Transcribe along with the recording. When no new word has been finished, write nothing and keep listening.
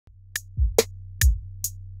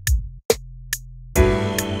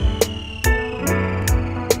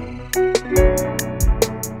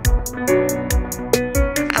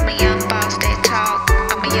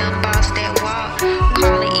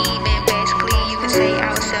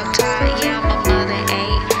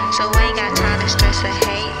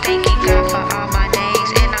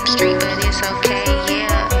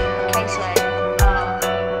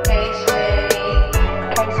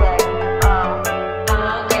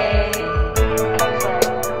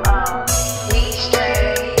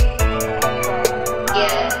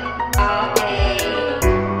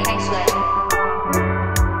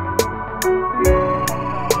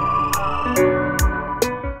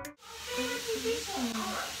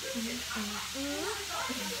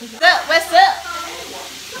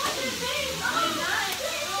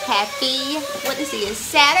happy, what this is,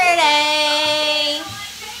 Saturday.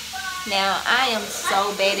 Now, I am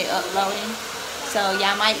so bad at uploading, so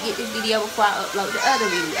y'all might get this video before I upload the other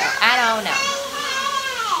video. I don't know.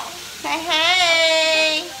 Say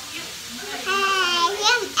hey. Hey,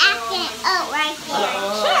 I'm acting up right here.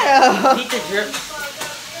 Shut up. Keep the drip.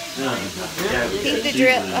 Keep the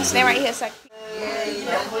drip. I'll stand right here so I can.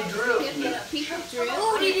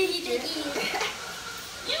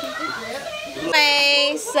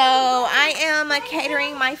 Anyway, so I am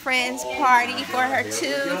catering my friend's party for her 2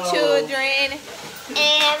 children,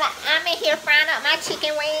 and I'm in here frying up my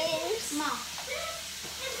chicken wings.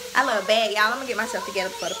 I love bad, y'all. I'm gonna get myself together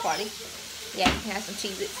for the party. Yeah, you can have some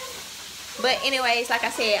Cheez-Its. But anyways, like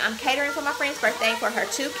I said, I'm catering for my friend's birthday for her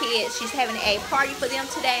 2 kids. She's having a party for them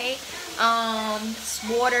today.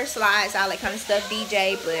 Water, slides, all that kind of stuff,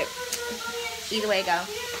 DJ, but either way it go,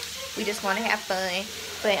 we just want to have fun.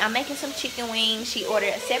 But I'm making some chicken wings. She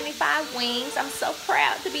ordered 75 wings. I'm so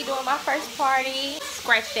proud to be doing my first party.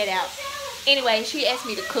 Scratch that out. Anyway, she asked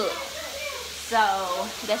me to cook, so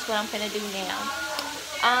that's what I'm gonna do now.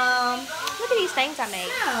 Look at these things I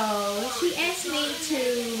made. So she asked me to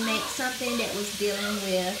make something that was dealing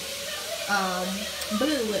with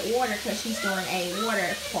blue with water, because she's doing a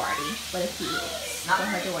water party for the kids, for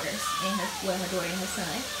her daughters and her daughter and her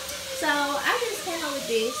son. So I just came up with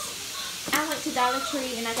this. I went to Dollar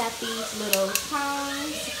Tree and I got these little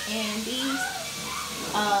tongs and these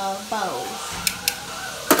bows.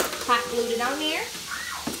 Hot glued it on there.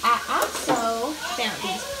 I also found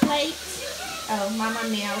these plates. Oh, my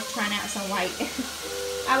mom knew I was trying out some white.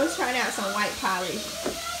 I was trying out some white polish.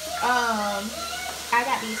 I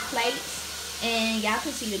got these plates, and y'all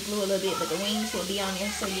can see the glue a little bit, but the wings will be on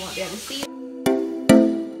there, so you won't be able to see it.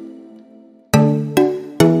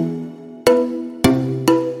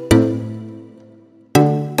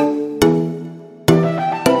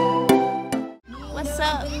 What's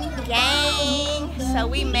up, gang? So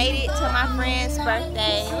we made it to my friend's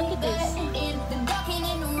birthday. Look at this.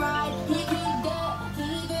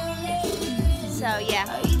 So yeah,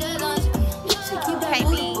 can't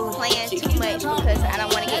be playing too much because I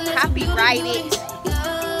don't want to get copyrighted.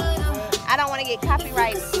 I don't want to get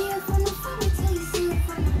copyrighted.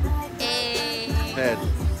 And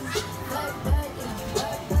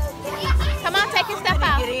come on, take your stuff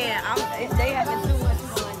out. Get in. They having too much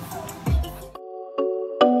fun.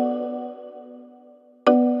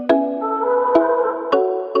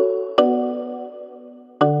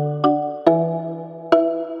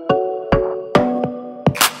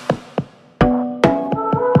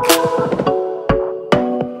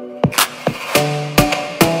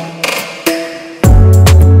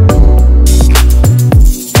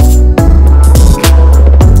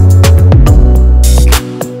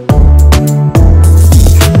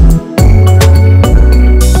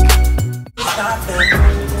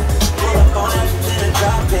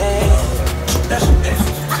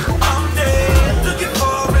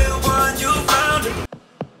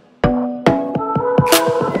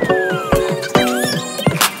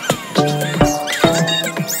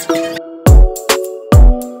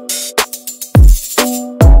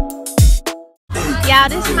 Y'all,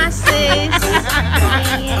 this is my sis.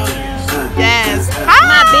 Yes.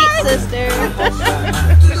 My big sister.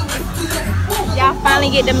 Y'all finally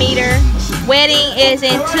get to meet her. Wedding is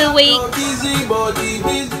in 2 weeks. Why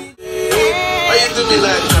you do me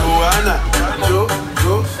like Joanna?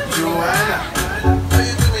 Joanna. Why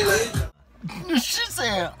you do me like? She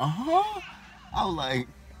said, uh-huh. I was like,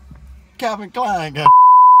 Calvin Klein got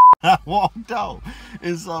I walked off.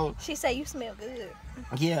 And so She said you smell good.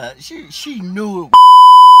 yeah, she knew it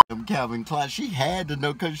was Calvin Klein. She had to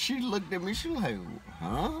know because she looked at me, she was like,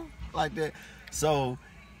 huh? Like that. So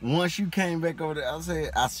once you came back over there, I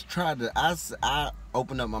said, I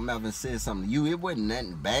opened up my mouth and said something to you. It wasn't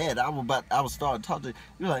nothing bad. I was starting to talk to you.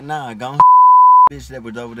 You were like, nah, gone bitch that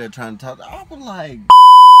was over there trying to talk to. I was like,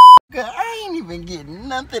 I ain't even getting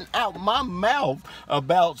nothing out my mouth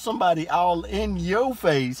about somebody all in your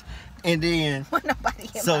face. And then,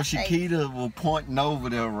 so Shakita was pointing over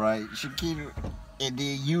there, right? Shakita, and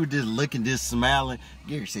then you just looking, just smiling.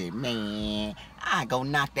 Gary said, man, I go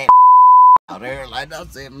knock that out there. Like I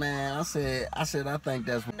said, man, I said, I think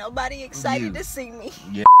that's what Nobody excited to see me.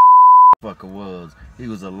 Yeah, fucker was. He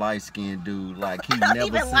was a light-skinned dude. Like he I don't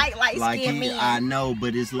never even like light-skinned men. I know,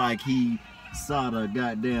 but it's like he saw the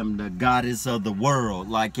goddamn the goddess of the world.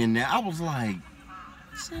 Like in there, I was like,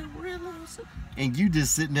 is that real? And you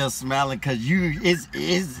just sitting there smiling because it's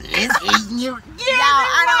eating you. Yeah,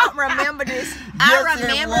 I don't remember this. Yes, I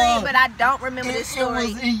remember it, but I don't remember this story.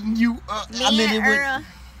 It was eating you up.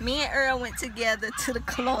 Me and Earl went together to the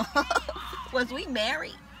club. Was we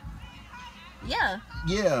married? Yeah.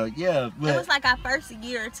 Yeah. It was like our first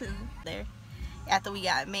year or two there after we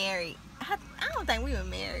got married. I don't think we were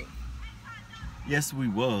married. Yes, we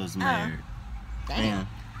was married. Damn.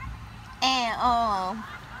 And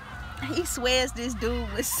he swears this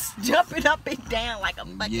dude was jumping up and down like a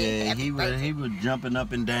fucking he was jumping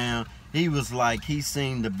up and down. He was like, he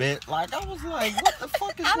seen the bet. Like, I was like, what the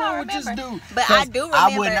fuck is wrong with this dude? But I do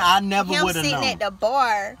remember I never him would have sitting known. at the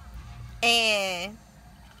bar, and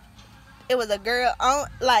it was a girl on,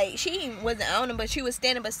 like, she wasn't on him, but she was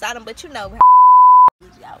standing beside him. But you know,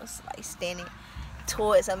 I was like standing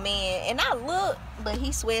towards a man, and I looked, but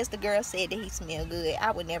he swears the girl said that he smelled good.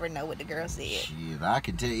 I would never know what the girl said. Shit, I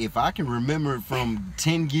can tell you, if I can remember it from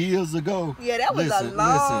 10 years ago. Yeah, that was a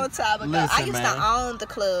long time ago. I used man. to own the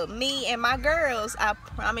club. Me and my girls, I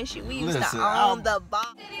promise you, we used to own the bar.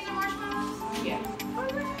 Yeah.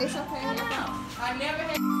 It's okay. I never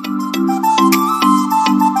had.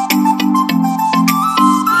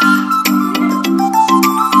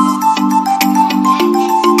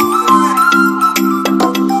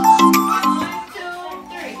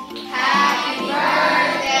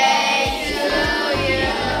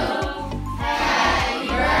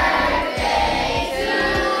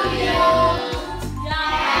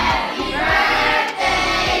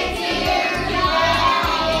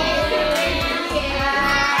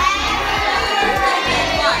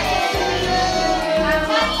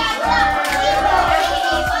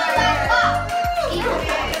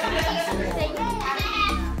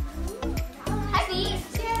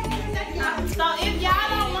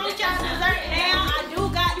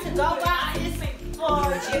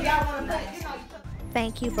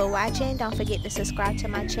 Thank you for watching. Don't forget to subscribe to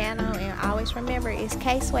my channel, and always remember, it's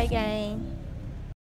K-Sway Gang.